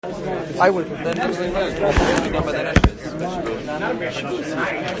I would. Then it's done by the Neshes.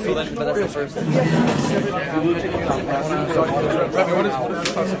 So then, but that's the first.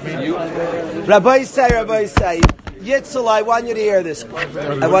 Rabbi say. Yitzel, I want you to hear this.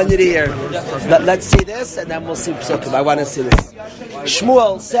 I want you to hear. Let's see this, and then we'll see Psukim. I want to see this.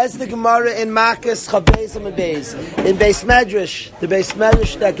 Shmuel says the Gemara in Makkas Chavbezim and Beis. In Beis Medrash, the Beis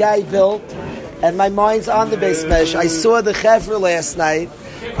Medrash that guy built, and my mind's on the Beis Medrash. I saw the Chevra last night.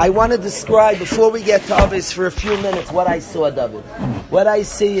 I want to describe, before we get to Avis, for a few minutes, what I saw, David. What I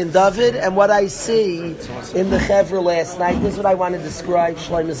see in David, and what I see in the Chevra last night. This is what I want to describe,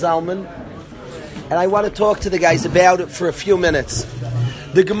 Shlomo Zalman. And I want to talk to the guys about it for a few minutes.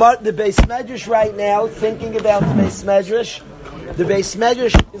 The Beis Medrash right now, thinking about the Beis Medrash, the Beis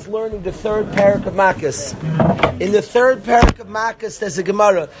Medrash is learning the third parak of Makkas. In the third parak of Makkas, there's a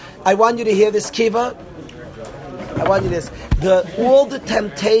Gemara. I want you to hear this, Kiva. I want you to this. All the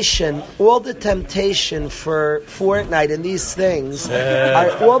temptation for Fortnite and these things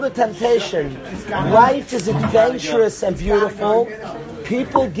are all the temptation. Life is adventurous and beautiful.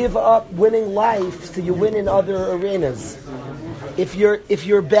 People give up winning life so you win in other arenas. If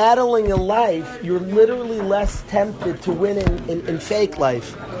you're battling in life, you're literally less tempted to win in fake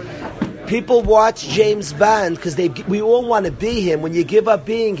life. People watch James Bond because we all want to be him. When you give up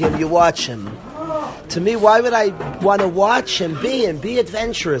being him, you watch him. To me, why would I want to watch him, be him? Be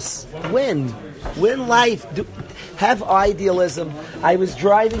adventurous. Win life. Have idealism. I was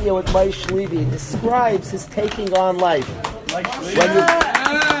driving here with Moshe Levy. He describes his taking on life. He's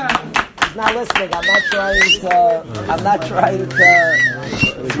not listening. I'm not trying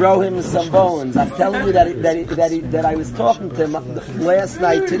to throw him some bones. I'm telling you that I was talking to him last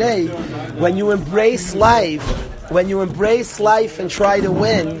night today. When you embrace life and try to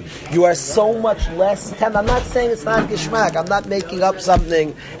win, you are so much less tempted. I'm not saying it's not geschmack. I'm not making up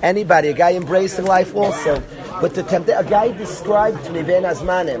something. Anybody, a guy embracing life also. But a guy described to me, Ben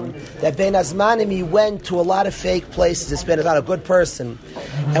Azmanim, that Ben Azmanim, he went to a lot of fake places. This Ben Azmanim, a good person.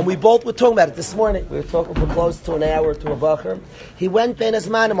 And we both were talking about it this morning. We were talking for close to an hour to a bacher. He went, Ben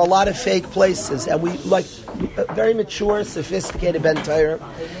Azmanim, a lot of fake places. And we, like, very mature, sophisticated Ben Torah.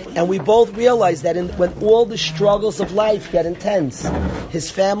 And we both realized that when all the struggles of life get intense,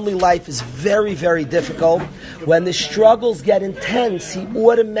 his family life is very, very difficult. When the struggles get intense, he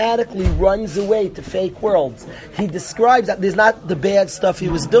automatically runs away to fake worlds. He describes that there's not the bad stuff he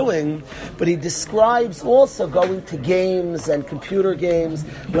was doing, but he describes also going to games and computer games.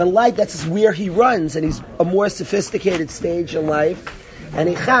 When life, that's where he runs, and he's a more sophisticated stage in life. And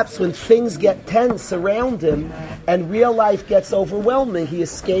he chaps, when things get tense around him and real life gets overwhelming, he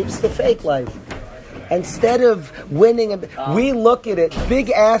escapes the fake life. Instead of winning, we look at it, big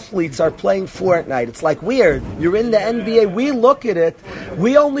athletes are playing Fortnite. It's like weird. You're in the NBA, we look at it,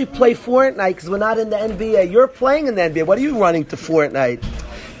 we only play Fortnite because we're not in the NBA. You're playing in the NBA. What are you running to Fortnite?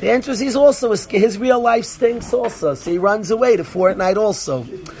 The answer is his real life stinks also, so he runs away to Fortnite also.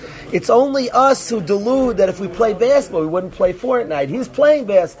 It's only us who delude that if we play basketball, we wouldn't play Fortnite. He's playing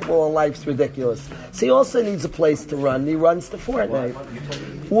basketball and life's ridiculous. So he also needs a place to run. He runs to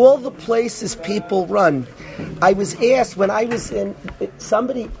Fortnite. All the places people run. I was asked when I was in,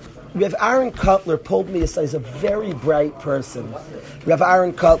 Rev Aaron Cutler pulled me aside. He's a very bright person. Rev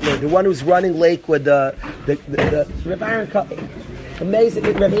Aaron Cutler, the one who's running Lakewood, Rev Aaron Cutler. Amazing,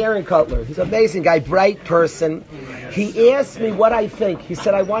 Rev Aaron Cutler. He's an amazing guy, bright person. He asked me what I think. He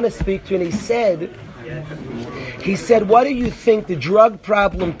said, I want to speak to you. And he said, what do you think the drug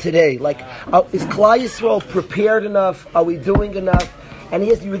problem today? Like, is Klal Yisrael prepared enough? Are we doing enough? And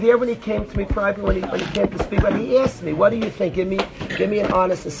he asked, you were there when he came to me privately, when he came to speak, but he asked me, what do you think? Give me an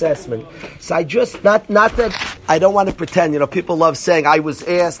honest assessment. So I just, not that I don't want to pretend, people love saying I was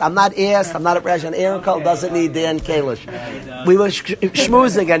asked. I'm not asked, I'm not a Rajan. Aaron Cole doesn't need Dan Kalish. We were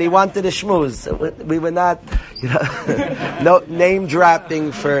schmoozing and he wanted to schmooze. We were not, no name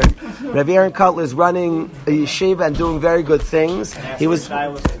dropping for Rabbi Aaron Cutler's running a yeshiva and doing very good things. He was,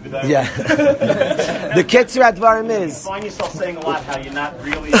 yeah. The Kitzur Advarim is. You find yourself saying a lot how you're not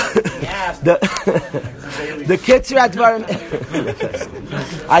really asked. The Kitzur Advarim.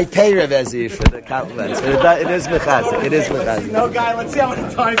 I pay Rav Ezi for the compliments. It is mechazik. It is mechazik. No, guy, let's see how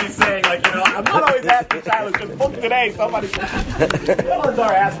many times he's saying, I'm not always asking Shiloh, just book today, somebody.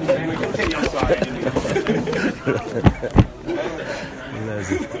 Elazar asked me, we continue, I'm sorry.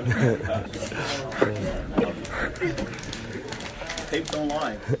 Tapes don't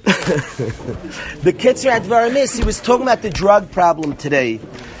lie. The Kitzur Advarim is, he was talking about the drug problem today.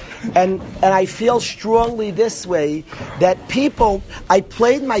 And I feel strongly this way that people, I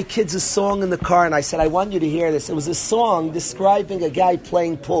played my kids a song in the car and I said, I want you to hear this. It was a song describing a guy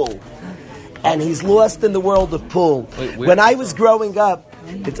playing pool. And he's lost in the world of pool. When I was growing up,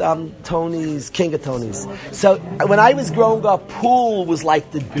 it's Tony's, King of Tony's. So when I was growing up, pool was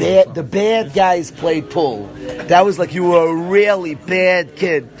like the bad guys played pool. That was like you were a really bad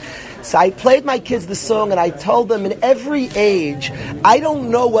kid. So I played my kids the song and I told them in every age, I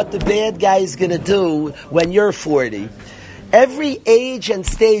don't know what the bad guy is going to do when you're 40. Every age and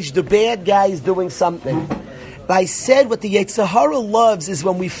stage, the bad guy is doing something. I said what the Yetzer Hara loves is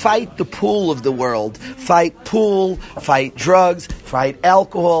when we fight the pool of the world. Fight pool, fight drugs, fight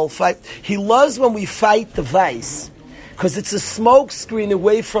alcohol, He loves when we fight the vice. Because it's a smoke screen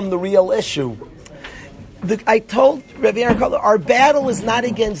away from the real issue. I told Rabbi our battle is not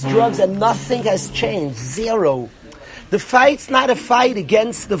against drugs and nothing has changed. Zero. The fight's not a fight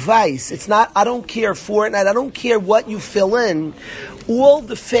against the vice. It's not, I don't care Fortnite, I don't care what you fill in. All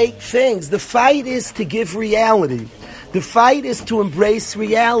the fake things. The fight is to give reality. The fight is to embrace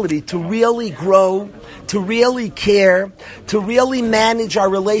reality, to really grow, to really care, to really manage our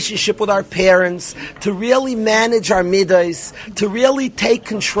relationship with our parents, to really manage our midas, to really take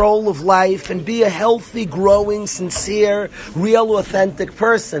control of life and be a healthy, growing, sincere, real, authentic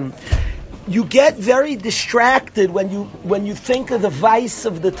person. You get very distracted when you think of the vice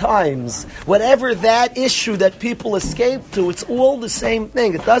of the times. Whatever that issue that people escape to, it's all the same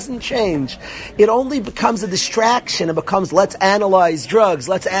thing. It doesn't change. It only becomes a distraction. It becomes, let's analyze drugs,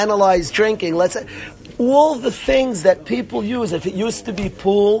 let's analyze drinking, all the things that people use. If it used to be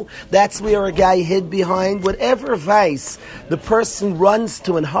pool, that's where a guy hid behind. Whatever vice the person runs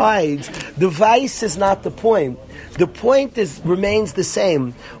to and hides, the vice is not the point. The point remains the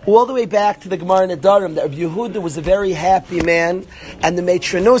same. All the way back to the Gemara Nedarim, that Yehuda was a very happy man, and the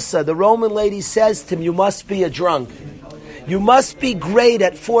Matronusa, the Roman lady, says to him, you must be a drunk. You must be great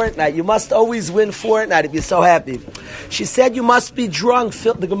at Fortnite. You must always win Fortnite if you're so happy. She said you must be drunk.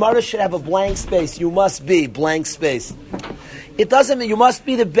 The Gemara should have a blank space. You must be blank space. It doesn't mean you must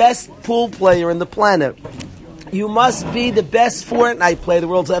be the best pool player in the planet. You must be the best Fortnite player the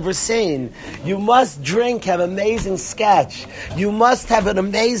world's ever seen. You must drink, have amazing scotch. You must have an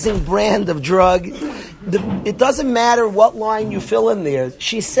amazing brand of drug. It doesn't matter what line you fill in there.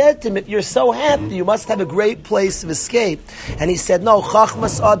 She said to him, if you're so happy, you must have a great place of escape. And he said, no,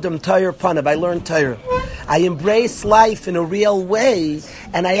 Chachmas Adam Torah Panav. I learned Torah. I embrace life in a real way,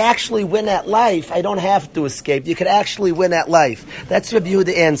 and I actually win at life. I don't have to escape. You could actually win at life. That's Rabbi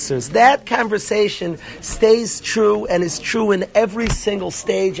Yehuda answers. That conversation stays true and is true in every single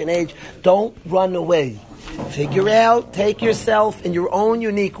stage and age. Don't run away. Figure out, take yourself in your own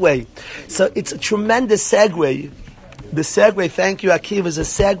unique way. So it's a tremendous segue. The segue, thank you, Akiva, is a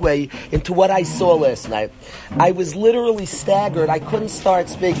segue into what I saw last night. I was literally staggered. I couldn't start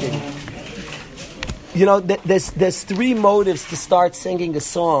speaking. You know, there's three motives to start singing a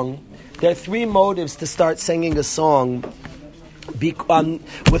song. There are three motives to start singing a song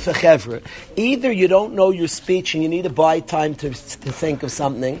with a chevra. Either you don't know your speech and you need to buy time to think of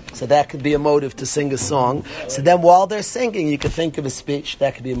something, so that could be a motive to sing a song. So then while they're singing, you could think of a speech.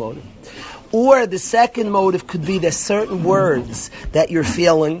 That could be a motive. Or the second motive could be there's certain words that you're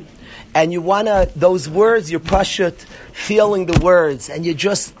feeling, and you want to, those words, you're pashut feeling the words, and you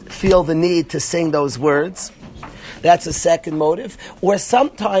just feel the need to sing those words. That's a second motive. Or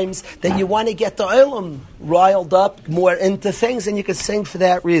sometimes that you want to get the olam riled up more into things, and you can sing for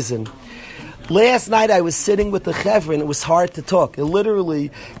that reason. Last night I was sitting with the chevra, and it was hard to talk. It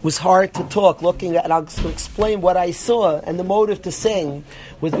literally was hard to talk, looking at, and I'll explain what I saw, and the motive to sing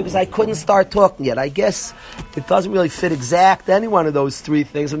was because I couldn't start talking yet. I guess it doesn't really fit exact any one of those three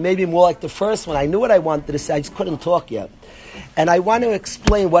things, but maybe more like the first one. I knew what I wanted to say, I just couldn't talk yet. And I want to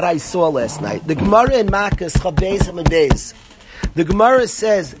explain what I saw last night. The Gemara in Makkos Chavbeis Hamedbeis. The Gemara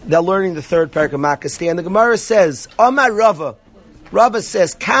says, they're learning the third parak of Makkos, and the Gemara says, Amar Rava. Rava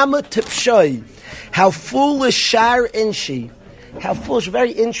says, Kama tipshoy, how foolish shar inshi. How foolish,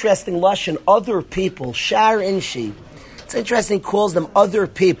 very interesting lashon, other people, shar inshi. It's interesting, he calls them other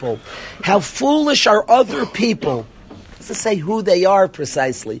people. How foolish are other people? To say who they are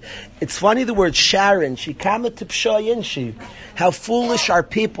precisely. It's funny the word Sharon. She kama tipshoyin she. How foolish are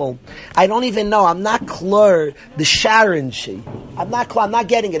people. I don't even know. I'm not clear the Sharon she. I'm not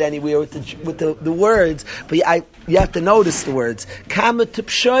getting it anywhere with the words. But you have to notice the words. Kama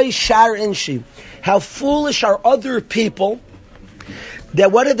tipshoy Sharon she. How foolish are other people.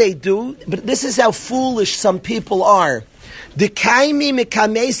 That what do? But this is how foolish some people are. The kaimi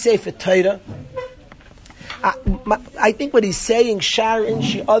mekamei sefer Torah. I think what he's saying, Shar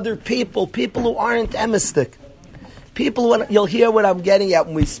Inshi, other people who aren't emistic. People who, you'll hear what I'm getting at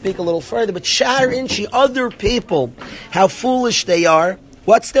when we speak a little further, but Shar Inshi, other people, how foolish they are.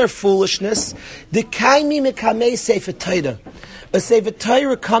 What's their foolishness? The Kaimi Mekamei Sefer Torah. A Sefer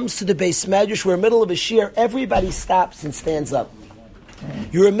Torah comes to the Beis Medrash, we're in the middle of a shiur, everybody stops and stands up.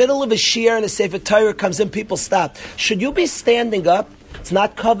 You're in the middle of a shiur and a Sefer Torah comes in, people stop. Should you be standing up? It's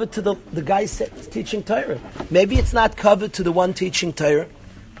not covered to the guy teaching Torah. Maybe it's not covered to the one teaching Torah.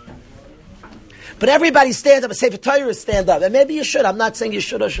 But everybody stands up, a Sefer Torah stand up. And maybe you should, I'm not saying you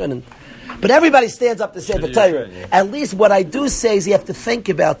should or shouldn't. But everybody stands up to Sefer Torah. At least what I do say is you have to think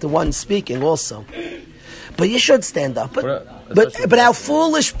about the one speaking also. But you should stand up. But how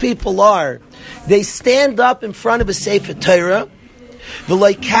foolish people are. They stand up in front of a Sefer Torah,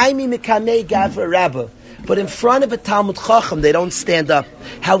 but in front of a Talmud Chacham, they don't stand up.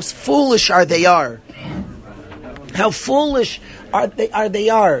 How foolish are they? How foolish are they?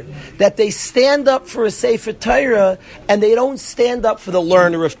 That they stand up for a Sefer Torah and they don't stand up for the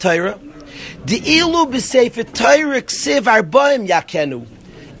learner of Torah. In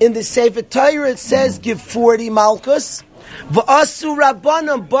the Sefer Torah it says, give 40 malchus. V'asu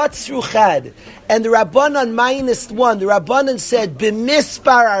Rabbanan batzru chad, and the Rabbanan -1. The Rabbanan said,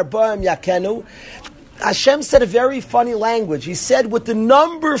 "B'mispar arbaim yakenu." Hashem said a very funny language. He said, "With the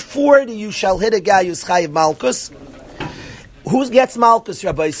number 40, you shall hit a guy who's chayiv malchus." Who gets malchus,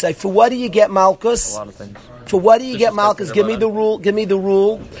 Rabbi? Say, for what do you get malchus? A lot of things. For what do you get malchus? Give me the rule. Give me the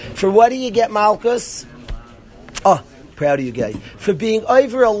rule. For what do you get malchus? Oh, proud of you, guy. For being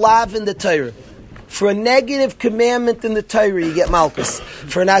over a lav in the Torah. For a negative commandment in the Torah, you get malchus.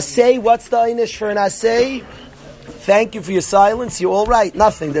 For an asay, what's the einish for an asay? Thank you for your silence. You're all right.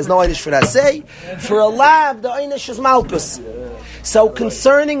 Nothing. There's no einish for an asay. For a lav, the einish is malchus. So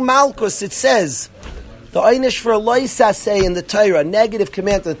concerning malchus, it says, the einish for a lois asay in the Torah, a negative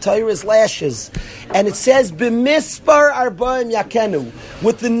command in the Torah is lashes. And it says, b'mispar arbaim yakenu.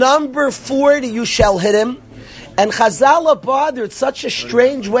 With the number 40, you shall hit him. And Chazal bothered such a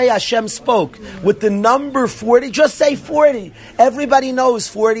strange way Hashem spoke. With the number 40, just say 40. Everybody knows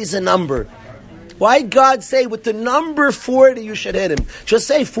 40 is a number. Why did God say with the number 40 you should hit him? Just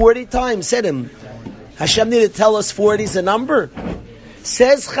say 40 times, hit him. Hashem needed to tell us 40 is a number.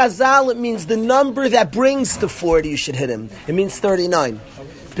 Says Chazal, it means the number that brings to 40 you should hit him. It means 39.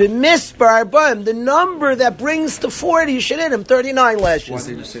 B'mispar arba'im, the number that brings to 40 you should hit him. 39 lashes. Why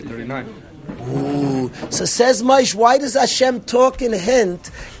did you say 39? Ooh. So says Maish, why does Hashem talk in hint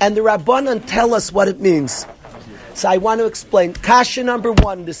and the Rabbanan tell us what it means? So I want to explain. Kasha number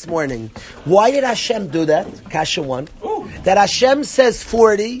 1 this morning. Why did Hashem do that? Kasha 1. That Hashem says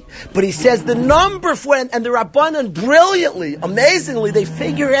 40, but he says the number 40, and the Rabbanan brilliantly, amazingly, they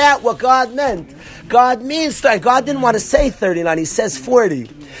figure out what God meant. God means, God didn't want to say 39, he says 40.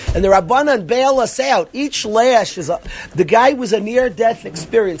 And the Rabbanan bail us out. Each lash is the guy was a near-death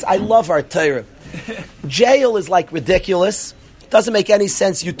experience. I love our Torah. Jail is like ridiculous. Doesn't make any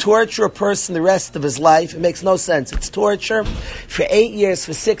sense. You torture a person the rest of his life. It makes no sense. It's torture. For 8 years,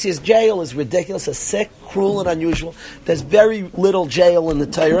 for 6 years, jail is ridiculous. It's sick, cruel, and unusual. There's very little jail in the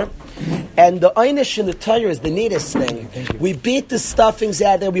Torah. And the einish in the Torah is the neatest thing. We beat the stuffings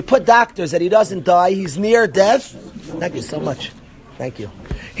out there. We put doctors that he doesn't die. He's near death. Thank you so much. Thank you.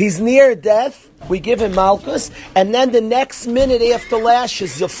 He's near death. We give him malchus. And then the next minute after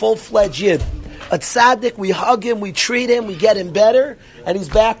lashes, he's a full-fledged yid. A tzaddik, we hug him, we treat him, we get him better, and he's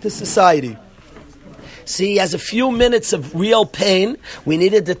back to society. See, he has a few minutes of real pain. We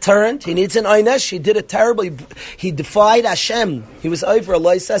need a deterrent. He needs an einish. He did it terribly. He defied Hashem. He was over a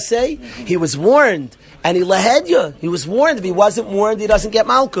lois asay. He was warned. And he lahedya. He was warned. If he wasn't warned, he doesn't get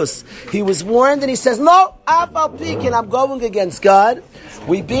malchus. He was warned, and he says, no, afal pikin, I'm going against God.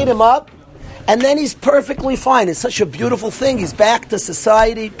 We beat him up, and then he's perfectly fine. It's such a beautiful thing. He's back to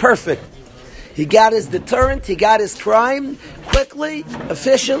society, perfect. He got his deterrent, he got his crime quickly,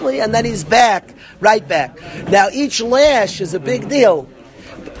 efficiently, and then he's back, right back. Now each lash is a big deal.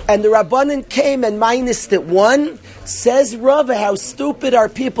 And the Rabbanan came and minused it 1. Says Rava, how stupid are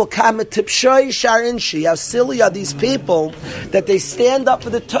people, how silly are these people that they stand up for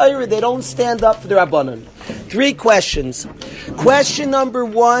the Torah, they don't stand up for the Rabbanan. 3 questions. Question number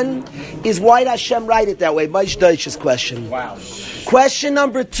 1 is why did Hashem write it that way? Maish Deutsch's question. Wow. Question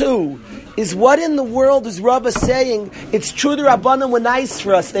number 2 is what in the world is Rava saying? It's true the Rabbanan were nice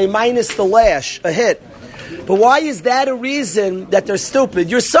for us. They minus the lash, a hit. But why is that a reason that they're stupid?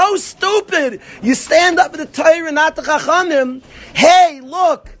 You're so stupid. You stand up for the Torah, not the Chachamim. Hey,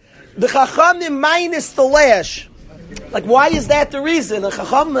 look, the Chachamim minus the lash. Like, why is that the reason? A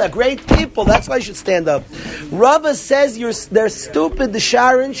chacham, a great people, that's why you should stand up. Rava says they're stupid, the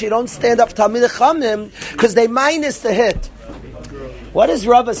Sharon, you don't stand up to Talmidei Chachamim, because they minus the hit. What is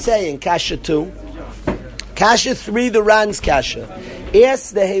Rava saying? Kasha 2. Kasha 3, the Ran's Kasha.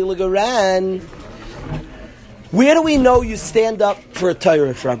 Ask the Heilige Ran, where do we know you stand up for a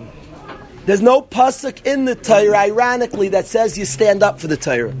Torah from? There's no pasuk in the Torah, ironically, that says you stand up for the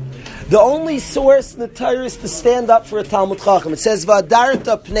Torah. The only source in the Torah is to stand up for a Talmud Chacham. It says,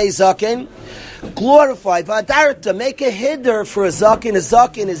 V'adarta pnei zaken, glorify, V'adarta, make a hiddur for a zaken. A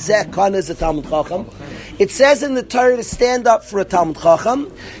zaken is zekon, is a Talmud Chacham. It says in the Torah to stand up for a Talmud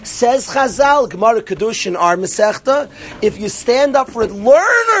Chacham. Says Chazal, Gemara Kedush in our Masechta, if you stand up for a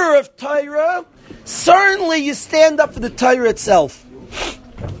learner of Torah, certainly you stand up for the Torah itself.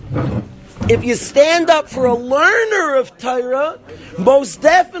 If you stand up for a learner of Torah, most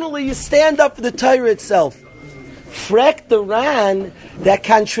definitely you stand up for the Torah itself. Frek the Ran, that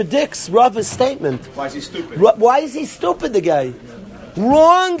contradicts Rava's statement. Why is he stupid? Why is he stupid, the guy?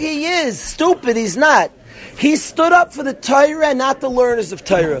 Wrong he is. Stupid he's not. He stood up for the Torah and not the learners of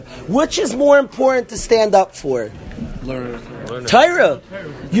Torah. Which is more important to stand up for? Learner. Torah.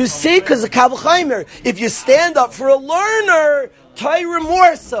 You see, because of Kal V'chomer, if you stand up for a learner, Torah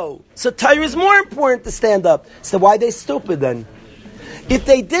more so. So Torah is more important to stand up. So why are they stupid then? If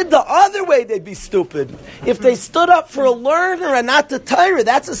they did the other way, they'd be stupid. If they stood up for a learner and not the Torah,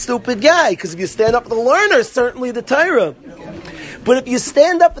 that's a stupid guy. Because if you stand up for the learner, certainly the Torah. But if you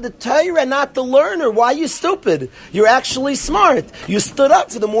stand up for the Torah and not the learner, why are you stupid? You're actually smart. You stood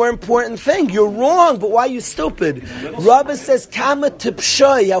up for the more important thing. You're wrong, but why are you stupid? Rabbi says, Kama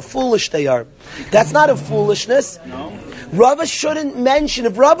tipshoy, how foolish they are. That's not a foolishness. No. Rabbi shouldn't mention,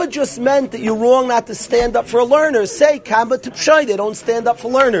 if Rabbi just meant that you're wrong not to stand up for a learner, say, Kama tipshoy, they don't stand up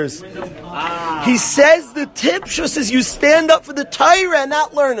for learners. He says the tipshoy says you stand up for the Torah and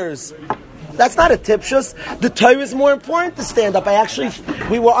not learners. That's not a tipshus. The Torah is more important to stand up.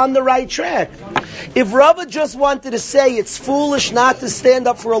 We were on the right track. If Rabbi just wanted to say it's foolish not to stand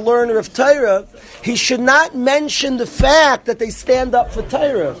up for a learner of Torah, he should not mention the fact that they stand up for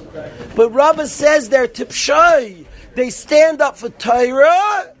Torah. But Rabbi says they're tipshay. They stand up for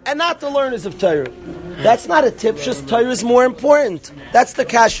Torah and not the learners of Torah. That's not a tipshus. Torah is more important. That's the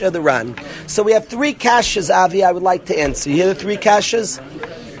kasha of the Ran. So we have 3 kashas, Avi, I would like to answer. You hear the 3 kashas?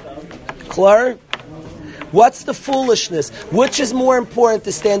 Clear? What's the foolishness? Which is more important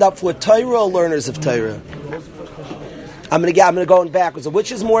to stand up for, Torah or learners of Torah? I'm going to go in backwards.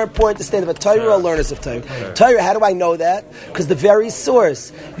 Which is more important to stand up for, Torah or learners of Torah? Torah, how do I know that? Because the very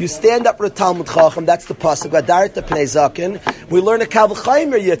source, you stand up for the Talmud Chacham, that's the pasuk, V'adarta pnei zaken. We learn a Kal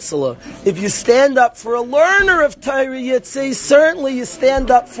V'chomer Yitzhak. If you stand up for a learner of Torah Yitzhak, certainly you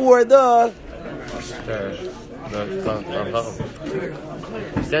stand up for the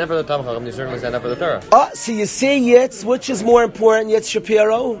Stand up for the Talmud Chacham, you certainly stand up for the Torah. So you see, Yitz, which is more important? Yitz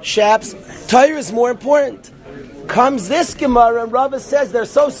Shapiro, Shaps, Torah is more important. Comes this Gemara, and Rabbi says they're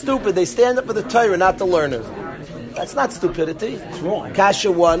so stupid, they stand up for the Torah, not the learners. That's not stupidity. It's wrong.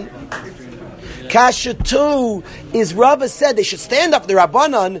 Kasha 1. Kasha 2 is Rabbi said they should stand up for the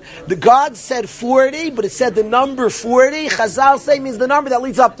Rabbanan. The God said 40, but it said the number 40. Chazal say means the number that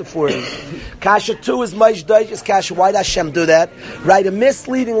leads up to 40. Kasha 2 is Maish Daish Kasha. Why does Hashem do that? Write a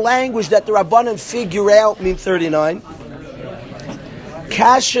misleading language that the Rabbanan figure out mean 39.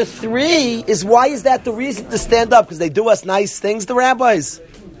 Kasha 3 is why is that the reason to stand up? Because they do us nice things, the rabbis.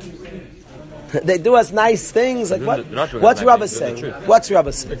 They do us nice things. Like what? What's Rabbi saying? What's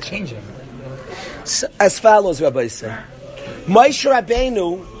Rabbi saying? They're changing. As follows, Rabbi say. Moshe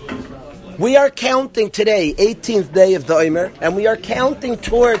Rabbeinu, we are counting today, 18th day of the Omer, and we are counting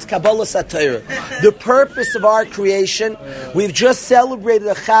towards Kabbalah Satira. The purpose of our creation, we've just celebrated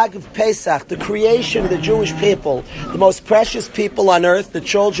the Chag of Pesach, the creation of the Jewish people, the most precious people on earth, the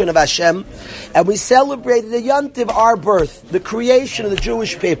children of Hashem, and we celebrated the Yontiv, our birth, the creation of the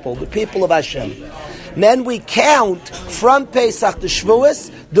Jewish people, the people of Hashem. And then we count from Pesach to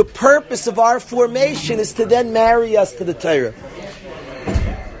Shavuos. The purpose of our formation is to then marry us to the Torah.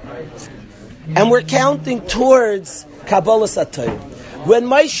 And we're counting towards Kabbalah Satayr. When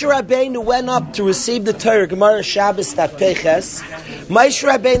Moshe Rabbeinu went up to receive the Torah, Gemara Shabbos Peches, Moshe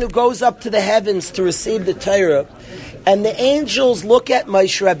Rabbeinu goes up to the heavens to receive the Torah, and the angels look at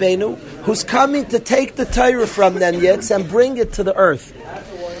Moshe Rabbeinu, who's coming to take the Torah from them yet and bring it to the earth.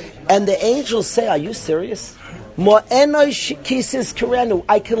 And the angels say, "Are you serious? I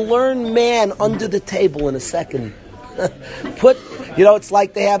can learn man under the table in a second." It's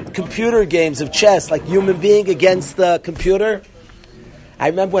like they have computer games of chess, like human being against the computer. I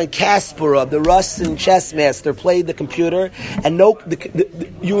remember when Kasparov, the Russian chess master, played the computer, and the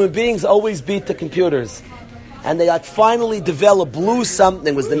human beings always beat the computers. And they finally developed Blue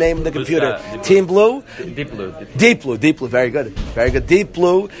something was the name of the computer. Team Blue? Deep Blue. Deep Blue. Very good. Deep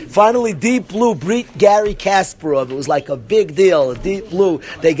Blue. Finally, Deep Blue beat Gary Kasparov. It was like a big deal. Deep Blue.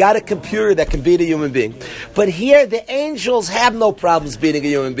 They got a computer that can beat a human being. But here, the angels have no problems beating a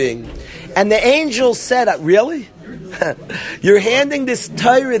human being. And the angels said, really? You're handing this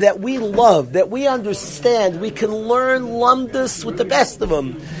Torah that we love, that we understand, we can learn lumdus with the best of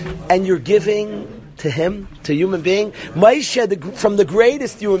them, and you're giving to him, to human being. Moshe, from the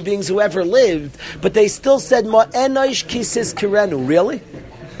greatest human beings who ever lived, but they still said, Ma'enosh kisis kirenu. Really?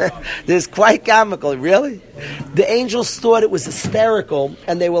 This is quite comical. Really? The angels thought it was hysterical,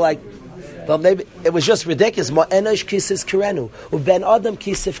 and they were like, well, maybe it was just ridiculous. Ma'enosh kisis kirenu. Uben adam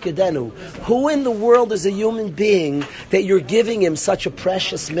kisif kedenu. Who in the world is a human being that you're giving him such a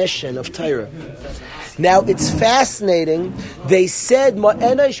precious mission of Torah? Now, it's fascinating. They said,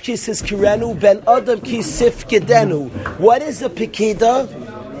 Ma'enosh kisis kirenu ben adam kisif kedenu. What is a pekida?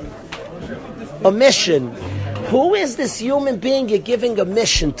 A mission. Who is this human being you're giving a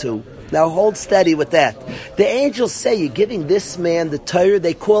mission to? Now, hold steady with that. The angels say, you're giving this man the Torah,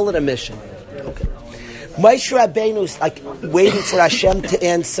 they call it a mission. Okay. Moshe Rabbeinu is like waiting for Hashem to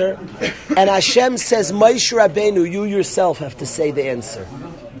answer. And Hashem says, Moshe Rabbeinu, you yourself have to say the answer.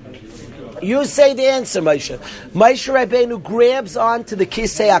 You say the answer, Moshe. Moshe Rabbeinu grabs onto the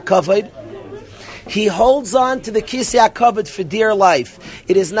Kisei HaKavod. He holds on to the Kisei HaKavod for dear life.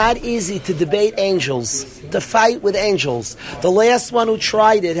 It is not easy to debate angels, to fight with angels. The last one who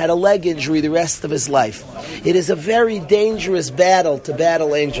tried it had a leg injury the rest of his life. It is a very dangerous battle to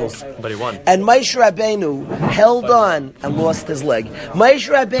battle angels. But he won. And Moshe Rabbeinu held on and lost his leg. Moshe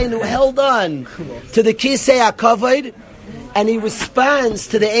Rabbeinu held on to the Kisei HaKavod, and he responds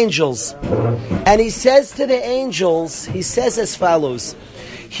to the angels. And he says to the angels, he says as follows.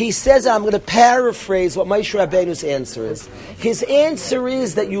 He says, I'm going to paraphrase what Moshe Rabbeinu's answer is. His answer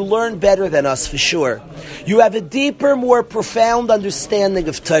is that you learn better than us, for sure. You have a deeper, more profound understanding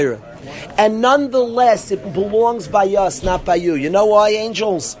of Torah. And nonetheless, it belongs by us, not by you. You know why,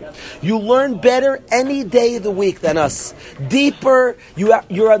 angels? You learn better any day of the week than us. Deeper,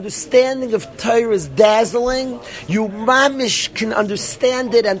 your understanding of Torah is dazzling. You mamish can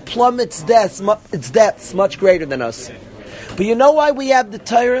understand it and plumb its depths much greater than us. But you know why we have the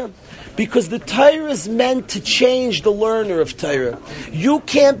Torah? Because the Torah is meant to change the learner of Torah. You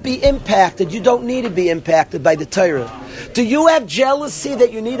can't be impacted. You don't need to be impacted by the Torah. Do you have jealousy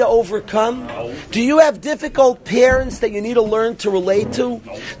that you need to overcome? Do you have difficult parents that you need to learn to relate to?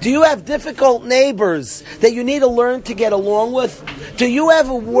 Do you have difficult neighbors that you need to learn to get along with? Do you have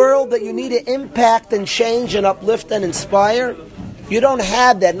a world that you need to impact and change and uplift and inspire? You don't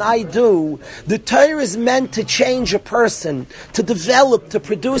have that, and I do. The Torah is meant to change a person, to develop, to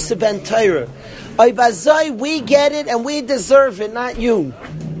produce a Ben Torah. We get it and we deserve it, not you.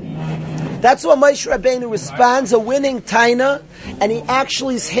 That's what Moshe Rabbeinu responds, a winning taina, and he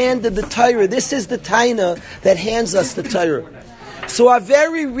actually is handed the Torah. This is the taina that hands us the Torah. So our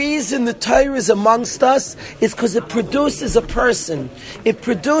very reason the Torah is amongst us is because it produces a person. It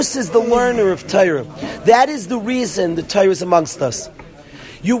produces the learner of Torah. That is the reason the Torah is amongst us.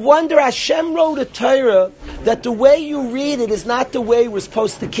 You wonder, Hashem wrote a Torah that the way you read it is not the way we're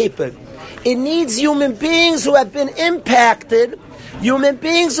supposed to keep it. It needs human beings who have been impacted. Human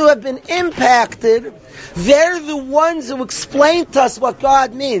beings who have been impacted, they're the ones who explain to us what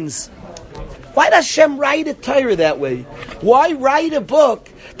God means. Why does Hashem write a Torah that way? Why write a book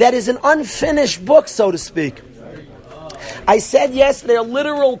that is an unfinished book, so to speak? I said yesterday, a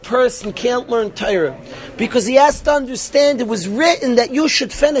literal person can't learn Torah because he has to understand it was written that you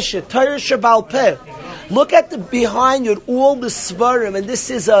should finish it. Torah Shabbal Peh. Look at the behind you, all the svarim, and this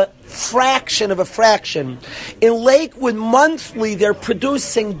is a fraction of a fraction. In Lakewood monthly, they're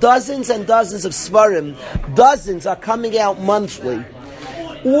producing dozens and dozens of svarim. Dozens are coming out monthly.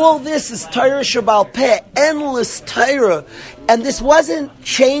 All this is Torah Shabbal Peh, endless Torah. And this wasn't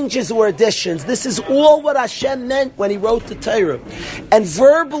changes or additions. This is all what Hashem meant when He wrote the Torah. And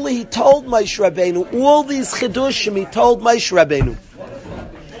verbally He told Moshe Rabbeinu, all these chidushim He told Moshe Rabbeinu.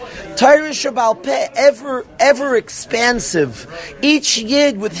 Torah Shabbal Peh, ever expansive. Each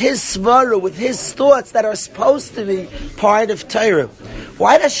yid with his svara, with his thoughts that are supposed to be part of Torah.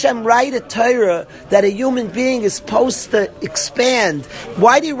 Why does Hashem write a Torah that a human being is supposed to expand?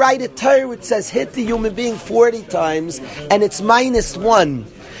 Why do you write a Torah which says hit the human being 40 times and it's -1?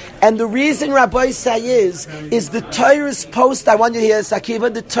 And the reason Rabbi say is the Torah's post, I want you to hear this,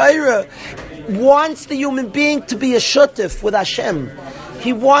 Akiva, the Torah wants the human being to be a shutif with Hashem.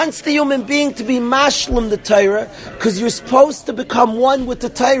 He wants the human being to be mashlim the Torah, because you're supposed to become one with the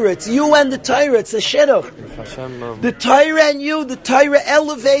Torah. It's you and the Torah. It's a shidduch. The Torah and you, the Torah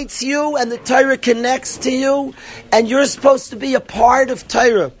elevates you, and the Torah connects to you, and you're supposed to be a part of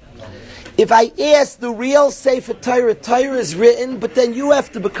Torah. If I ask the real Sefer Torah, Torah is written, but then you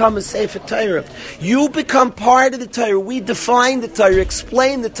have to become a Sefer Torah. You become part of the Torah. We define the Torah,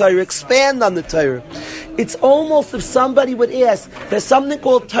 explain the Torah, expand on the Torah. It's almost if somebody would ask, there's something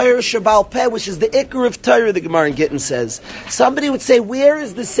called Torah Shabbal Peh, which is the Ikar of Torah, the Gemara in Gittin says. Somebody would say, where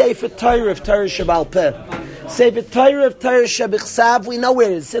is the Sefer Torah of Torah Shabbal Peh? Sefer Torah of Torah Shabichsav, we know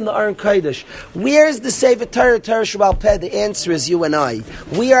where it is. It's in the Aron Kodesh. Where is the Sefer Torah of Torah Shabbal Peh? The answer is you and I.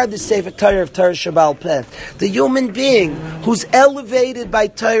 We are the Sefer Torah of Torah Shabbal Peh. The human being who's elevated by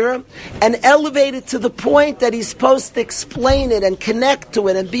Torah and elevated to the point that he's supposed to explain it and connect to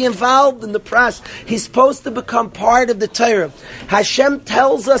it and be involved in the process. He's supposed to become part of the Torah. Hashem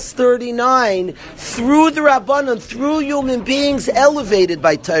tells us 39 through the Rabbanan, through human beings elevated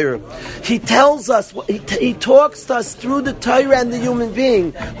by Torah. He tells us, he talks to us through the Torah and the human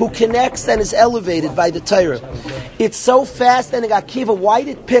being who connects and is elevated by the Torah. It's so fascinating, Akiva, why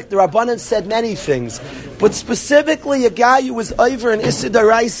did pick? The Rabbanan said many things, but specifically a guy who was over in Issa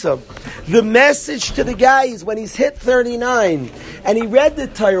D'Oraisa. The message to the guy is when he's hit 39 and he read the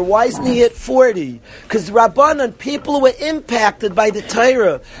Torah, why isn't he hit 40? Because the Rabbanan, people who are impacted by the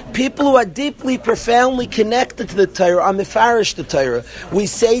Torah, people who are deeply, profoundly connected to the Torah, are mefarish the Torah. We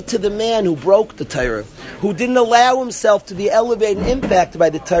say to the man who broke the Torah, who didn't allow himself to be elevated and impacted by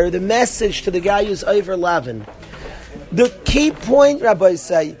the Torah, the message to the guy who's over Lavin. The key point, Rabbi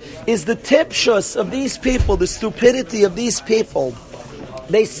say, is the tipshus of these people, the stupidity of these people.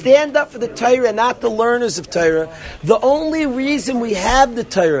 They stand up for the Torah and not the learners of Torah. The only reason we have the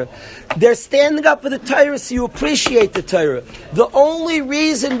Torah, they're standing up for the Torah so you appreciate the Torah. The only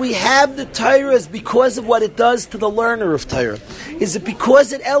reason we have the Torah is because of what it does to the learner of Torah. Is it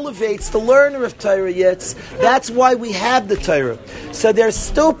because it elevates the learner of Torah? Yes, that's why we have the Torah. So they're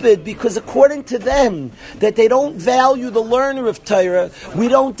stupid because according to them, that they don't value the learner of Torah, we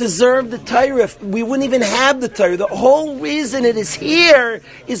don't deserve the Torah. We wouldn't even have the Torah. The whole reason it is here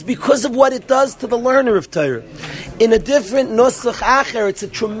is because of what it does to the learner of Torah. In a different nusach acher, it's a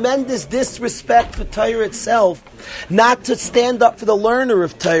tremendous disrespect for Torah itself not to stand up for the learner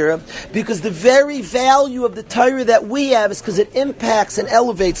of Torah, because the very value of the Torah that we have is because it impacts and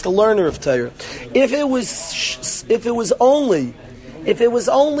elevates the learner of Torah. If it was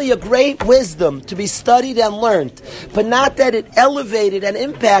only a great wisdom to be studied and learned, but not that it elevated and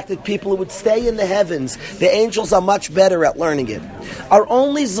impacted people who would stay in the heavens, the angels are much better at learning it. Our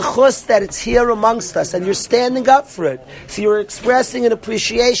only zechus that it's here amongst us, and you're standing up for it, so you're expressing an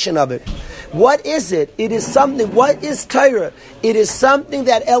appreciation of it. What is it? It is something. What is Torah? It is something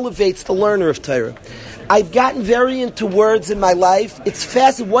that elevates the learner of Torah. I've gotten very into words in my life. It's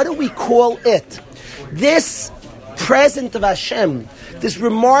fascinating. What do we call it? This present of Hashem, this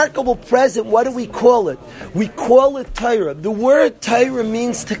remarkable present, what do we call it? We call it Torah. The word Torah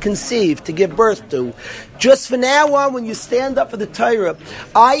means to conceive, to give birth to. Just from now on, when you stand up for the Torah,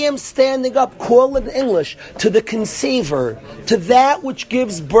 I am standing up, call it in English, to the conceiver, to that which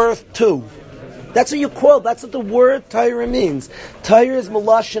gives birth to. That's what you call it. That's what the word Torah means. Torah is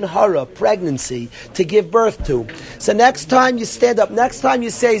malashon hara, pregnancy, to give birth to. So next time you stand up, next time you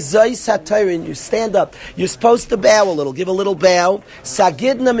say Zayis HaTorah and you stand up, you're supposed to bow a little, give a little bow.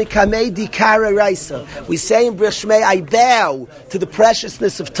 Sagidna mikamei dikara raisa. We say in Bris Shmei, I bow to the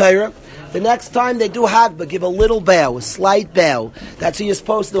preciousness of Torah. The next time they do Hagbah, give a little bow, a slight bow. That's what you're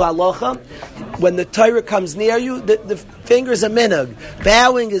supposed to do, halacha. When the Torah comes near you, the fingers are minhag.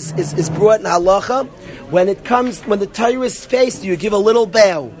 Bowing is brought in halacha. When the Torah is faced you, give a little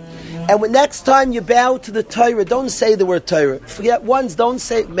bow. And when next time you bow to the Torah, don't say the word Torah. Forget once, don't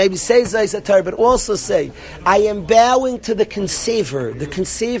say, maybe say Zayis Torah, but also say, I am bowing to the conceiver. The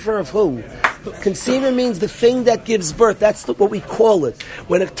conceiver of who? Conceiver means the thing that gives birth. That's what we call it.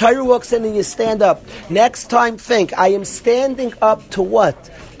 When a Torah walks in and you stand up, next time think, I am standing up to what?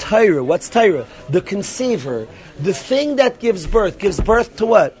 Torah. What's Torah? The conceiver. The thing that gives birth. Gives birth to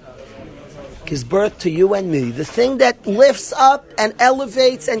what? Gives birth to you and me. The thing that lifts up and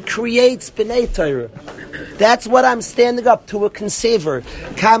elevates and creates B'nai Torah. That's what I'm standing up to, a conceiver.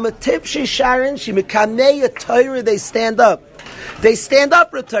 Kama tipshi sharon shimikamei a Torah, they stand up. They stand up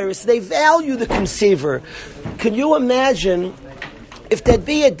for Torah, so they value the conceiver. Can you imagine If there'd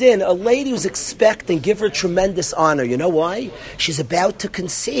be a din, a lady who's expecting, give her tremendous honor. You know why? She's about to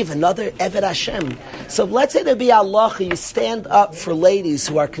conceive another Eved Hashem. So let's say there'd be halacha, you stand up for ladies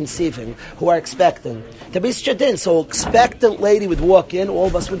who are conceiving, who are expecting. There'd be such a din. So expectant lady would walk in, all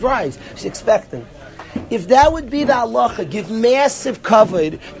of us would rise. She's expecting. If that would be the halacha, give massive cover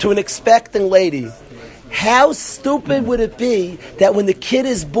to an expecting lady. How stupid would it be that when the kid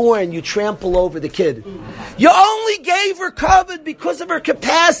is born, you trample over the kid? You only gave her covered because of her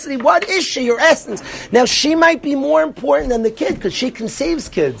capacity. What is she? Her essence. Now, she might be more important than the kid because she conceives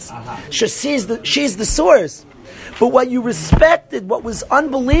kids. She's the source. But what you respected, what was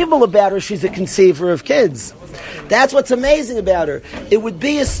unbelievable about her, she's a conceiver of kids. That's what's amazing about her. It would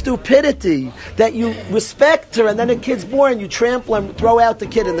be a stupidity that you respect her and then a kid's born, you trample and throw out the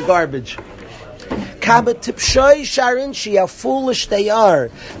kid in the garbage. How foolish they are.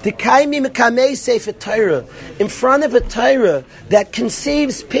 In front of a Torah that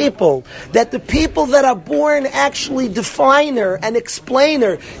conceives people, that the people that are born actually define her and explain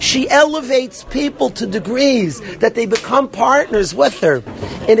her. She elevates people to degrees that they become partners with her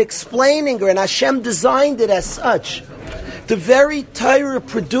in explaining her, and Hashem designed it as such. The very Torah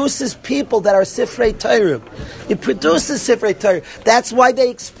produces people that are Sifrei Torah. It produces Sifrei Torah. That's why they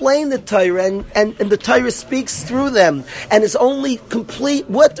explain the Torah, and the Torah speaks through them, and is only complete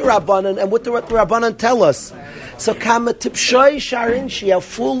with the Rabbanan and with what the Rabbanan tell us. So, Kama Tipshoy Sharinshi, how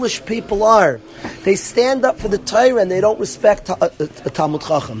foolish people are. They stand up for the Torah and they don't respect a Talmud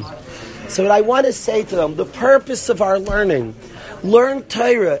Chacham. So what I want to say to them, the purpose of our learning, learn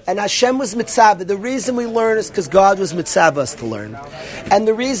Torah, and Hashem was mitzvah. The reason we learn is because God was mitzvah us to learn. And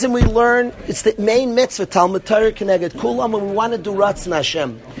the reason we learn, it's the main mitzvah, Talmud Torah Keneged Kulam, and we want to do Ratzon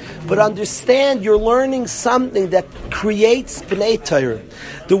Hashem. But understand, you're learning something that creates B'nai Torah.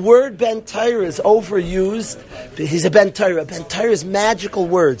 The word Ben Torah is overused. He's a Ben Torah. Ben Torah is magical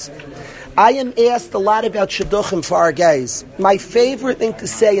words. I am asked a lot about shidduchim for our guys. My favorite thing to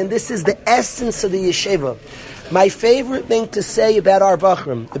say, and this is the essence of the yeshiva, my favorite thing to say about our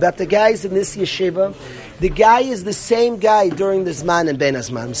bachrim, about the guys in this yeshiva, the guy is the same guy during the Zman and Ben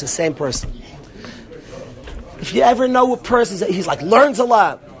Azman. It's the same person. If you ever know a person, he's like, learns a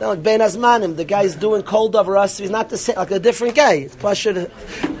lot. Like Ben Azmanim, the guy's doing cold over us, he's not the same, like a different guy.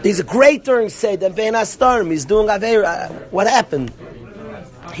 He's great during Seder, and Ben Astarim, he's doing Aveira. What happened?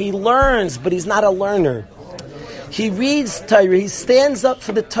 He learns, but he's not a learner. He reads Torah, he stands up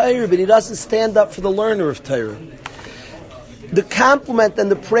for the Torah, but he doesn't stand up for the learner of Torah. The compliment and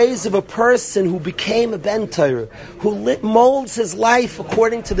the praise of a person who became a Ben Torah, who molds his life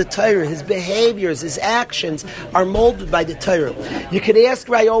according to the Torah, his behaviors, his actions are molded by the Torah. You could ask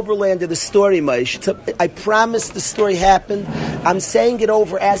Ray Oberlander the story, Maish. I promise the story happened. I'm saying it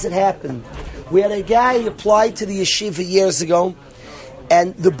over as it happened. We had a guy who applied to the yeshiva years ago,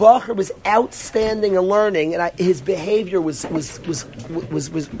 and the bacher was outstanding in learning, and his behavior was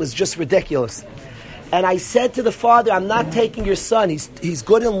just ridiculous. And I said to the father, I'm not taking your son. He's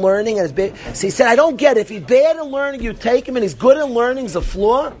good in learning. So he said, I don't get it. If he's bad in learning, you take him, and he's good in learning, is a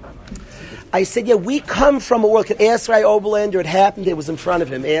flaw? I said, yeah, we come from a world. Ask Ray Oberlander, it happened, it was in front of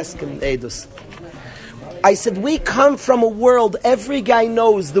him. Ask him, Eidos. I said, we come from a world, every guy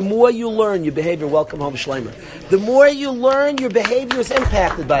knows, the more you learn, your behavior, welcome home, Shleimer. The more you learn, your behavior is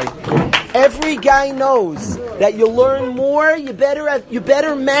impacted by it. Every guy knows that you learn more, you better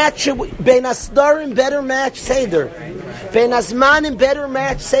match it. Bein Asdarim, better match Seder. Bein Azmanim, better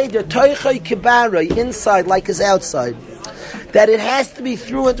match Seder. Toichai Kibarai, inside like his outside. That it has to be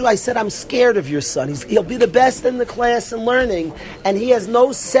through and through. I said, I'm scared of your son. He'll be the best in the class in learning, and he has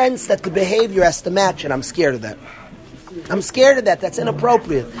no sense that the behavior has to match it. I'm scared of that. I'm scared of that. That's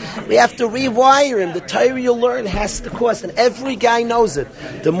inappropriate. We have to rewire him. The Torah you learn has to cost, and every guy knows it.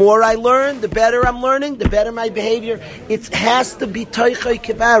 The more I learn, the better I'm learning, the better my behavior. It has to be Toichai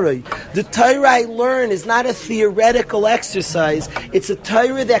Kibaroi. The Torah I learn is not a theoretical exercise. It's a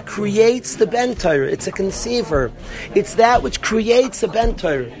Torah that creates the Ben Torah. It's a conceiver. It's that which creates a Ben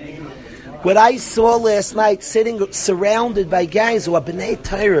Torah. What I saw last night, sitting surrounded by guys who are B'nai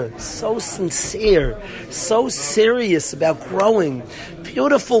Torah, so sincere, so serious about growing,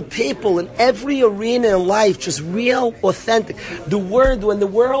 beautiful people in every arena in life, just real, authentic. The word, when the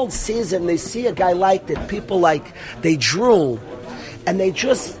world sees it and they see a guy like that, people they drool, and they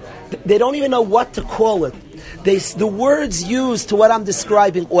don't even know what to call it. The words used to what I'm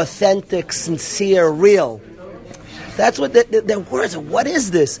describing, authentic, sincere, real. That's what the words are. What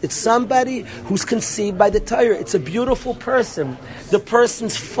is this? It's somebody who's conceived by the Torah. It's a beautiful person. The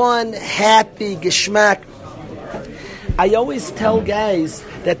person's fun, happy, geschmack. I always tell guys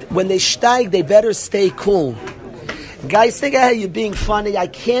that when they steig, they better stay cool. Guys think, hey, you're being funny. I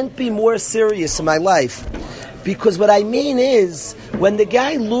can't be more serious in my life. Because what I mean is, when the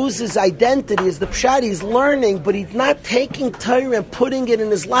guy loses identity, is the pshat, he's learning, but he's not taking Torah and putting it in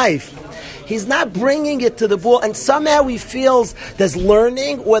his life. He's not bringing it to the ball, and somehow he feels there's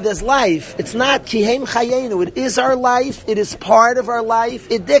learning or there's life. It's not kihem chayenu. It is our life. It is part of our life.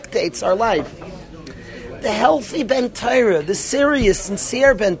 It dictates our life. The healthy Ben Torah, the serious,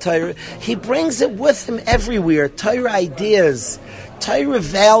 sincere Ben Torah, he brings it with him everywhere. Torah ideas, Torah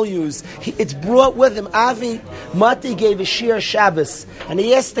values. It's brought with him. Avi Mati gave a Shir Shabbos, and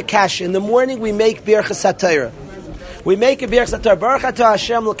he asked the kasha. In the morning we make Birchas HaTorah. We make a Birchas HaTorah. Baruch atah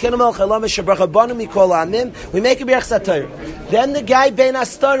Hashem l'keinu melech haolam asher baruch banu mikol ha'amim. We make a Birchas HaTorah. Then the guy Ben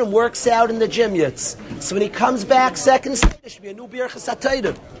Astarim works out in the gym yitz. So when he comes back, second stage, there should be a new Birchas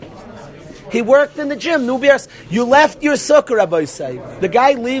HaTorah. He worked in the gym. You left your sukkah, Rabbi say. The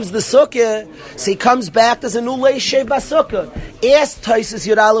guy leaves the sukkah, so he comes back. There's a new leishev basukkah. Ask Taisus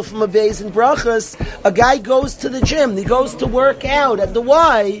Yudalef from Abayz and Brachas. A guy goes to the gym. He goes to work out. At the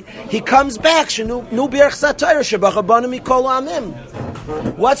Y, he comes back. Nu Birchas HaTorah shebacha banu mikol ha'amim.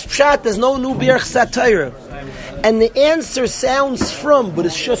 What's pshat? There's no new Birchas HaTorah. And the answer sounds from, but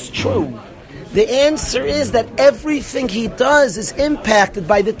it's just true. The answer is that everything he does is impacted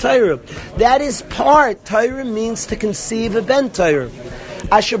by the Torah. That is part. Torah means to conceive a Ben Torah.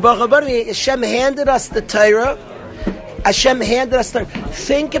 Hashem handed us the Torah. Hashem handed us the Torah.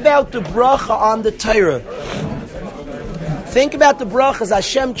 Think about the bracha on the Torah. Think about the brachas.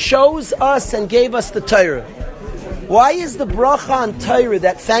 Hashem chose us and gave us the Torah. Why is the bracha on Torah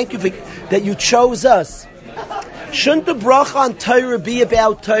that thank you for, that you chose us? Shouldn't the bracha on Torah be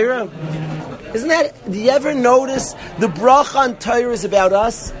about Torah? Isn't that, do you ever notice the bracha on Torah is about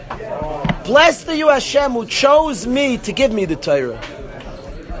us? Blessed are you, Hashem, who chose me to give me the Torah.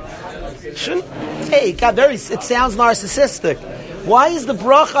 It sounds narcissistic. Why is the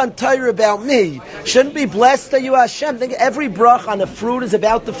bracha on Torah about me? Shouldn't be blessed are you, Hashem. Think every bracha on the fruit is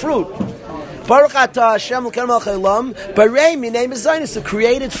about the fruit. Baruch atah Hashem l'keinu melech haolam barei minei mezainis, the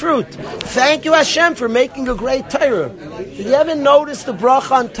created fruit. Thank you, Hashem, for making a great Torah. Did you ever notice the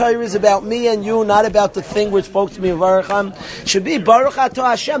bracha on Torah is about me and you, not about the thing we're supposed to be Varacham? Should be Baruch atah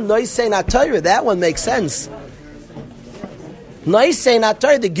Hashem noisei na Torah. That one makes sense. Noisei na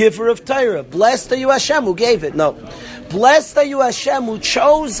Torah, the giver of Torah. Blessed are you, Hashem, who gave it. No. Blessed are you, Hashem, who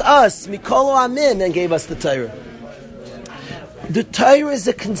chose us, mikol ha'amim, and gave us the Torah. The Torah is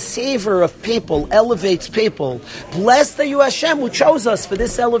a conceiver of people, elevates people. Blessed are you, Hashem, who chose us for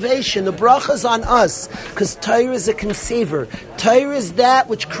this elevation. The bracha is on us, because Torah is a conceiver. Torah is that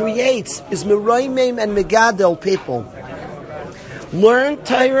which creates, is meroimim and megadel people. Learn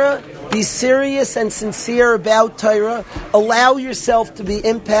Torah, be serious and sincere about Torah. Allow yourself to be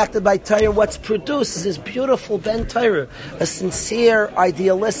impacted by Torah. What's produced is this beautiful Ben Torah, a sincere,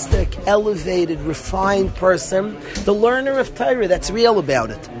 idealistic, elevated, refined person, the learner of Torah that's real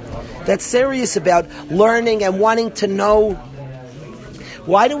about it, that's serious about learning and wanting to know.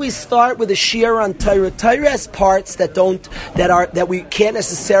 Why do we start with a shir on Torah? Torah has parts that we can't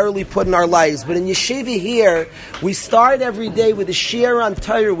necessarily put in our lives. But in yeshiva here, we start every day with a shir on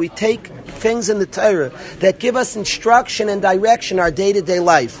Torah. We take things in the Torah that give us instruction and direction in our day-to-day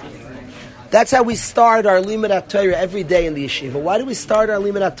life. That's how we start our limud Torah every day in the yeshiva. Why do we start our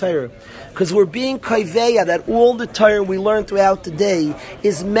limud Torah? Because we're being kaiveya that all the Torah we learn throughout the day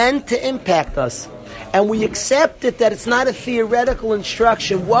is meant to impact us. And we accept it that it's not a theoretical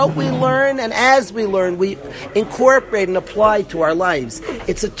instruction. What we learn, and as we learn, we incorporate and apply to our lives.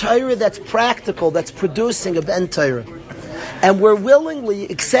 It's a Torah that's practical, that's producing a Ben Torah. And we're willingly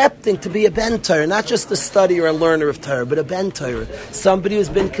accepting to be a Ben Torah, not just a studier and learner of Torah, but a Ben Torah, somebody who's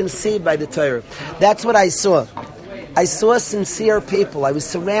been conceived by the Torah. That's what I saw. I saw sincere people. I was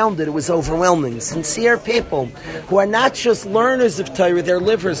surrounded. It was overwhelming. Sincere people who are not just learners of Torah, they're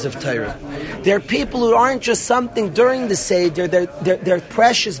livers of Torah. They're people who aren't just something during the Seder, they're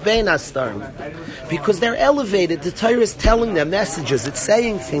precious Bein Astarim. Because they're elevated. The Torah is telling them messages. It's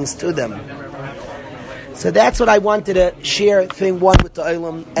saying things to them. So that's what I wanted to share, thing one with the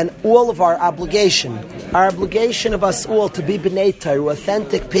Olam, and all of our obligation of us all to be B'nai Torah,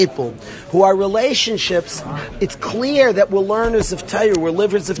 authentic people, who are relationships. It's clear that we're learners of Torah, we're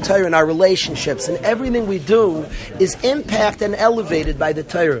livers of Torah in our relationships, and everything we do is impacted and elevated by the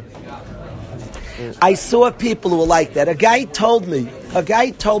Torah. I saw people who were like that. A guy told me,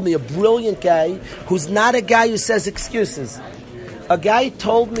 a brilliant guy, who's not a guy who says excuses. A guy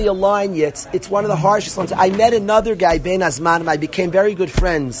told me a line, it's one of the harshest ones. I met another guy, Ben Azmanim, I became very good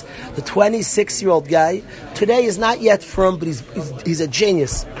friends. The 26-year-old guy, today is not yet from, but he's a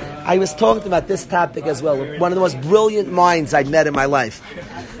genius. I was talking about this topic as well. One of the most brilliant minds I've met in my life.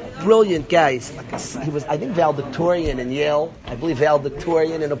 Brilliant guys. He was, I think, valedictorian in Yale. I believe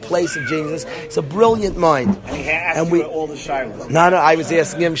valedictorian in a place of genius. It's a brilliant mind. And he asked you all the shilas. No, I was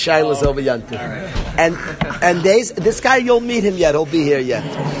asking him shilas over Yantiv. And this guy, you'll meet him yet. He'll be here yet.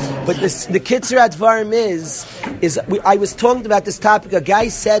 But the Kitzur Advarim I was talking about this topic. A guy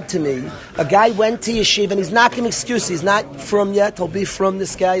said to me, a guy went to yeshiva, and he's not giving excuses. He's not from yet. He'll be from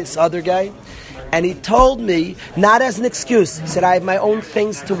this guy, this other guy. And he told me, not as an excuse, he said, I have my own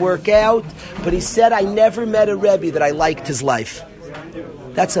things to work out, but he said, I never met a Rebbe that I liked his life.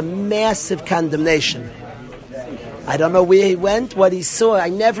 That's a massive condemnation. I don't know where he went, what he saw. I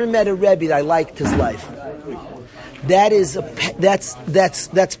never met a Rebbe that I liked his life. That's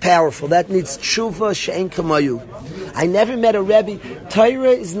powerful. That needs tshuva she'en kamayu. I never met a Rebbe.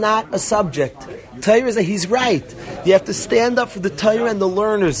 Torah is not a subject. Torah is he's right. You have to stand up for the Torah and the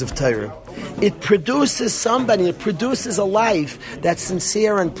learners of Torah. It produces somebody, it produces a life that's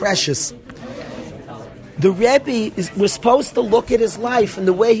sincere and precious. The Rebbe, we're supposed to look at his life and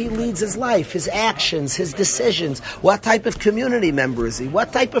the way he leads his life, his actions, his decisions. What type of community member is he?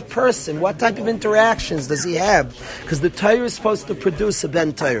 What type of person? What type of interactions does he have? Because the Torah is supposed to produce a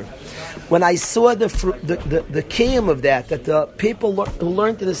Ben Torah. When I saw the kiyum of that the people who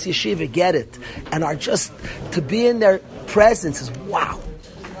learn to this yeshiva get it and are just, to be in their presence is wow.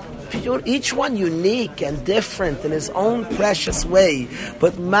 Each one unique and different in his own precious way,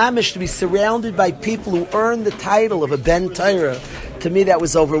 but mamish to be surrounded by people who earn the title of a Ben Torah, to me that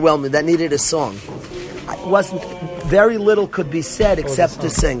was overwhelming. That needed a song. Very little could be said except to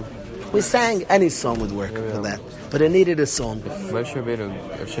sing. We sang, any song would work for that, but it needed a song. Moshe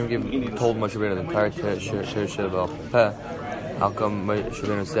Rabbeinu told Moshe Rabbeinu the entire Torah about Peh. How come Moshe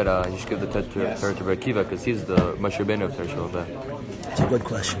Rabbeinu said he should give the Torah to Rabbi Akiva, because he's the Moshe Rabbeinu of Torah? It's a good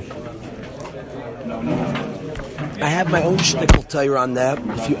question. I have my own shtickle Torah on that.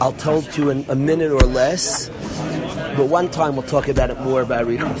 I'll tell it to you in a minute or less. But one time we'll talk about it more by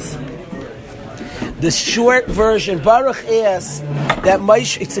Arichas. The short version, Baruch asks that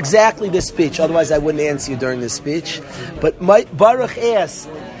Moshe, it's exactly this speech, otherwise I wouldn't answer you during this speech. But Baruch asks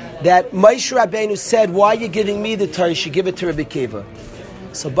that Moshe Rabbeinu said, why are you giving me the Torah? You should give it to Rabbi Akiva.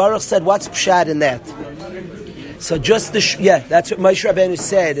 So Baruch said, what's pshat in that? So just that's what Moshe Rabbeinu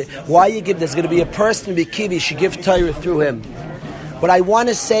said. Why you give? There's going to be a person, Rabbi Akiva, you should give Torah through him. What I want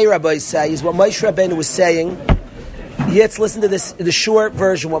to say, Rabbi, is what Moshe Rabbeinu was saying. Let's listen to this, the short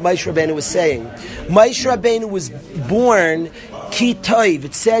version, what Moshe Rabbeinu was saying. Moshe Rabbeinu was born ki toiv.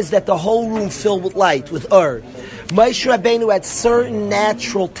 It says that the whole room filled with light, with ur. Moshe Rabbeinu had certain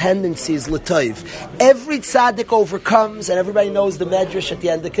natural tendencies, l'toiv. Every tzaddik overcomes, and everybody knows the medrash at the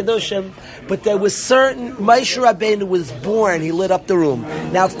end of Kedushim, but there was certain, Moshe Rabbeinu was born, he lit up the room.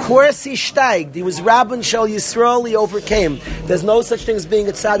 Now, of course, he steiged. He was Rabban Shel Yisrael, he overcame. There's no such thing as being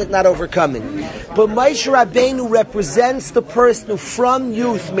a tzaddik not overcoming. But Moshe Rabbeinu represents the person who from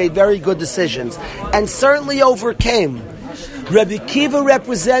youth made very good decisions, and certainly overcame. Rabbi Akiva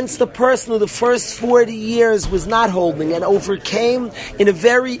represents the person who the first 40 years was not holding and overcame in a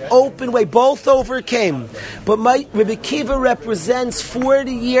very open way. Both overcame. But Rabbi Akiva represents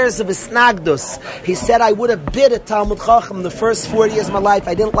 40 years of Isnagdus. He said, I would have bid at Talmud Chacham the first 40 years of my life.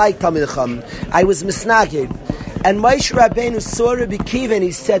 I didn't like Talmud Chacham. I was misnagid. And Moshe Rabbeinu saw Rabbi Akiva and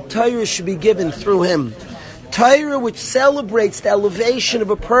he said, Torah should be given through him. Torah, which celebrates the elevation of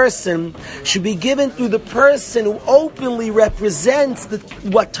a person, should be given through the person who openly represents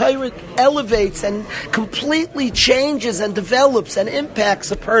what Torah elevates and completely changes and develops and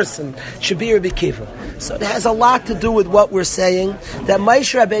impacts a person. Should be Rabbi Akiva. So it has a lot to do with what we're saying. That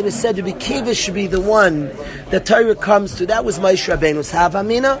Moshe Rabbeinu said Rabbi Akiva should be the one that Torah comes to. That was Moshe Rabbeinu's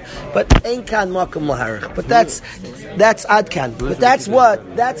Havamina, but Ein Kan Makom Laharich. But that's Adkan. But that's what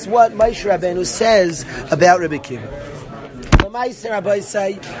Moshe Rabbeinu says about Rabbi Akiva. Rabbi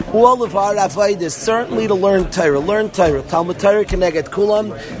say, all of our avoid is certainly to learn Torah. Learn Torah. Talmud Torah Keneget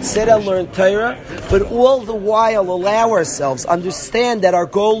Kulam. Said I learn Torah, but all the while allow ourselves, understand that our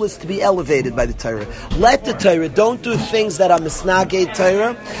goal is to be elevated by the Torah. Let the Torah, don't do things that are misnagei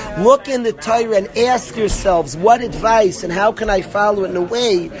Torah. Look in the Torah and ask yourselves, what advice and how can I follow it in a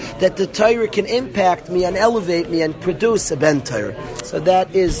way that the Torah can impact me and elevate me and produce a Ben Torah. So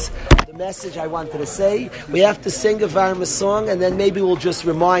that is the message I wanted to say. We have to sing a Varma song, and then maybe we'll just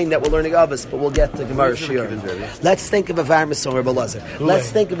remind that we're learning Avos, but we'll get to Gemara Shiur. Let's think of a Varma song, Rabbi Lazar.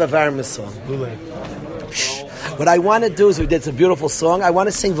 Let's think of a Varma song. What I want to do is, we did a beautiful song. I want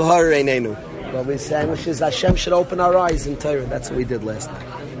to sing V'hara Einenu. What we sang, which is Hashem should open our eyes in Torah. That's what we did last time.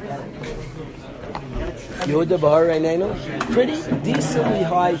 Yehuda V'hara Einenu. Pretty decently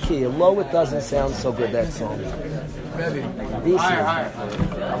high key. Low, it doesn't sound so good, that song. Decent.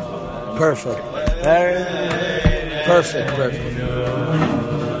 Perfect. Perfect.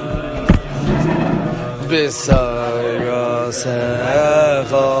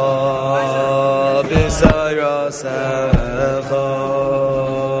 B'sayra secha,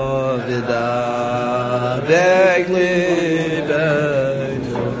 v'dabek libeinu,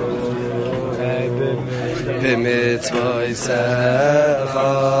 b'mitzvah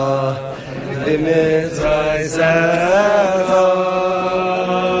secha,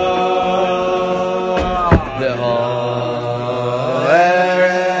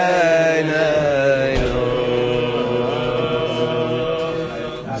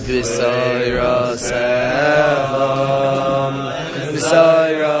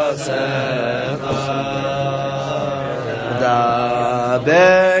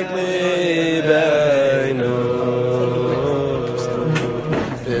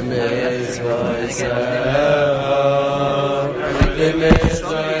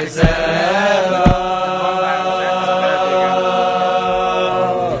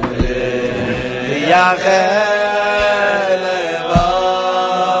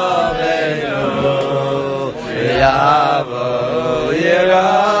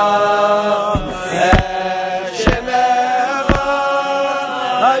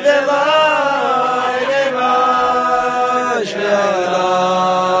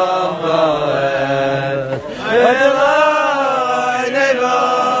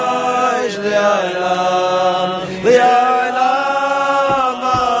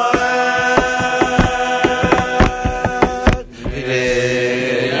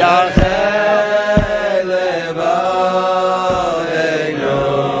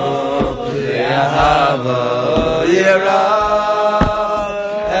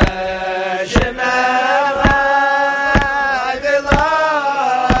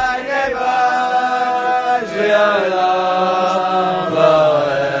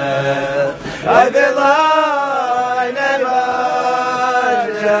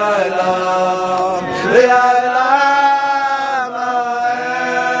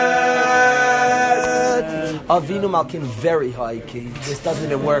 Avinu Malkin, very high key. This doesn't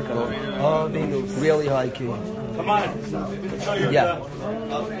even work at all. Avinu, really high key. Come on. Yeah.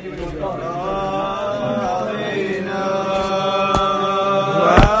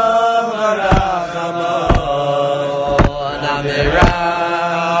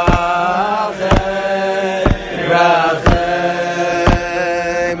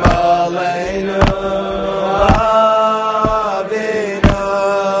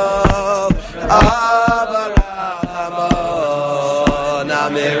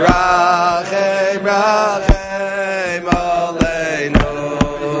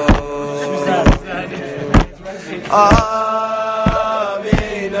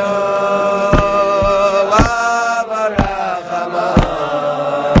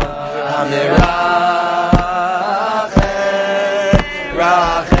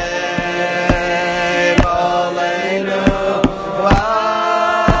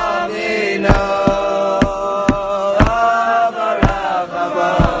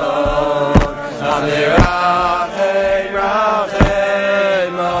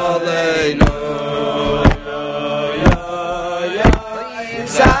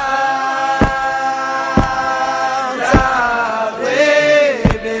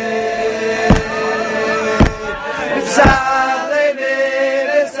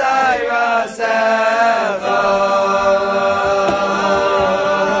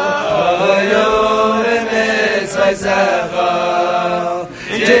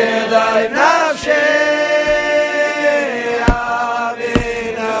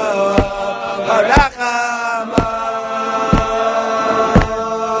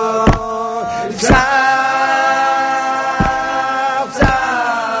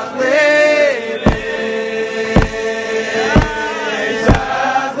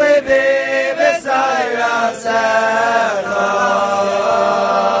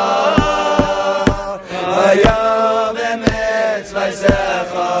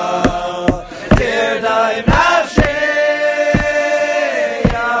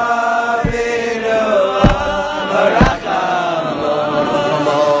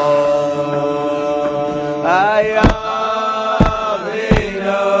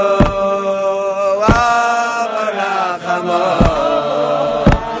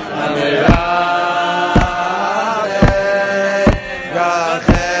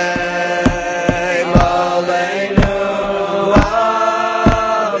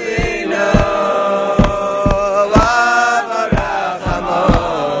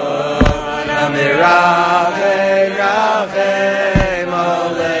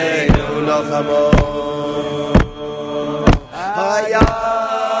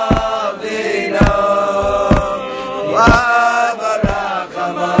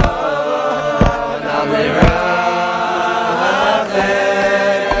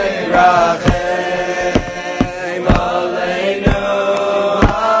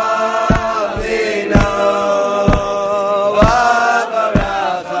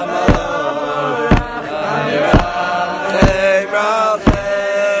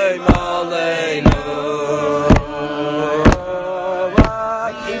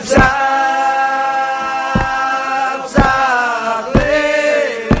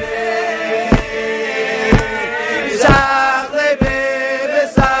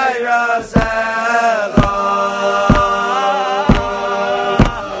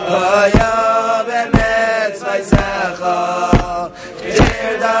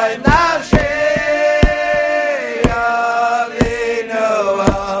 Tirdai nafshi Avinu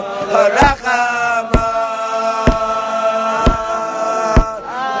Harachama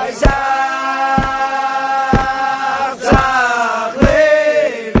Zach Zach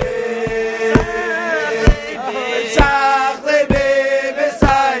Levi Zach Levi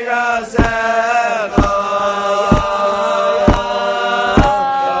B'Sayra Zecha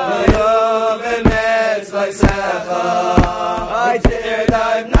V'yov Emetz V'Secha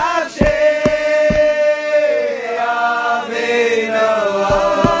Tirdai nafshi Avinu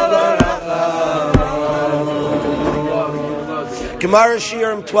Harachama. Gemara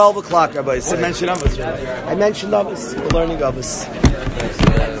Shiurim 12 o'clock, Rabbi. I mentioned Abbas. I mentioned Abbas. We're learning Abbas.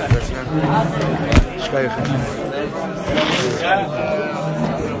 Shkayach.